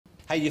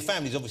Hey, your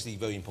family's obviously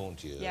very important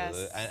to you. Yes.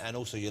 And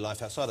also your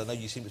life outside. I know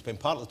you seem to spend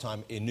part of the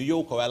time in New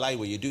York or LA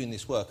where you're doing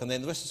this work, and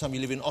then the rest of the time you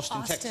live in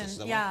Austin, Texas. Is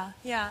that right?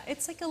 Yeah.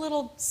 It's like a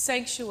little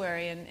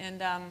sanctuary,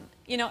 and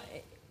you know,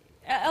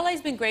 LA's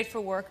been great for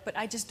work, but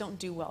I just don't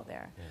do well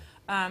there.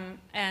 Yeah.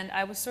 And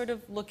I was sort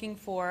of looking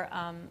for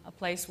a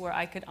place where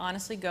I could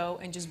honestly go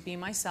and just be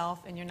myself,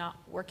 and you're not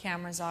where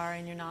cameras are,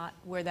 and you're not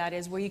where that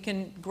is, where you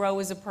can grow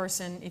as a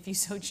person if you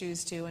so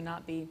choose to, and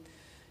not be,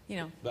 you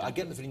know. But I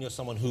get the feeling you're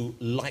someone who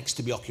likes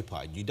to be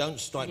occupied. You don't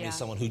strike me as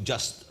someone who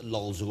just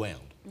lolls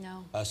around.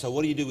 No. So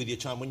what do you do with your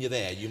time when you're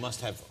there? You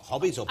must have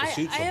hobbies or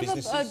pursuits or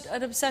businesses? I have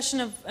an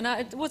obsession of,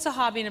 what's a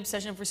hobby? An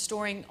obsession of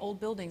restoring old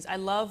buildings. I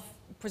love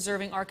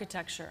preserving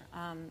architecture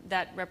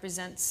that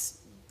represents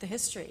the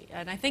history,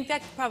 and I think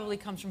that probably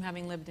comes from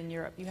having lived in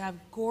Europe. You have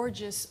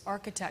gorgeous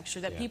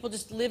architecture that people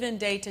just live in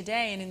day to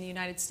day, and in the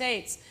United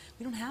States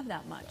we don't have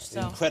that much.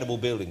 So incredible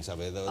buildings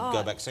over there that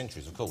go back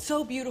centuries, of course.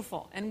 So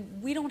beautiful, and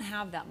we don't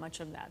have that much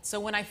of that. So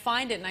when I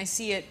find it and I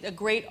see it, a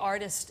great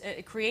artist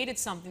created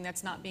something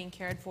that's not being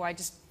cared for, I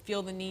just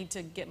feel the need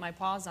to get my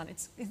paws on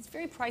it. It's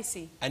very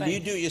pricey. And do you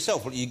do it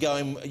yourself? You go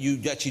and you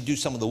actually do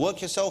some of the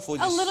work yourself, or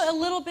just... a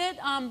little bit,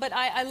 but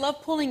I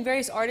love pulling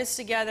various artists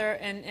together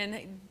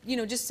and you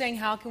know, just saying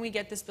how can we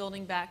get this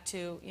building back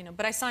to, you know,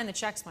 but I sign the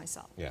checks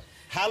myself. Yeah.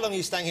 How long are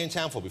you staying here in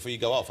town for before you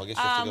go off? I guess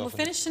you have to go off.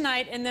 We'll finish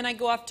tonight, and then I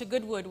go off to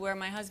Goodwood, where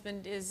my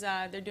husband is.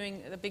 They're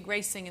doing the big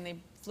racing, and they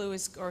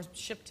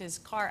shipped his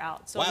car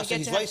out. So wow, so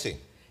he's racing.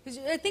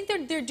 I think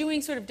they're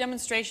doing sort of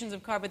demonstrations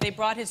of car, but they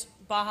brought his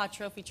Baja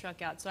trophy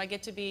truck out, so I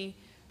get to be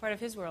part of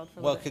his world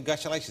for a little bit.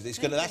 Congratulations.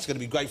 That's going to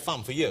be great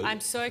fun for you. I'm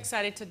so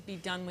excited to be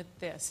done with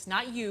this.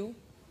 Not you,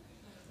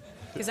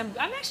 because I'm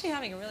actually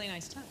having a really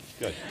nice time.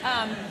 Good.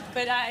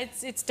 But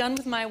it's done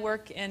with my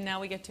work, and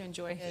now we get to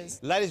enjoy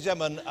his. Ladies and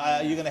gentlemen,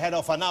 you're going to head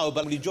off, I know,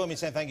 but will you join me in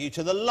saying thank you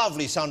to the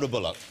lovely Sandra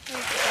Bullock?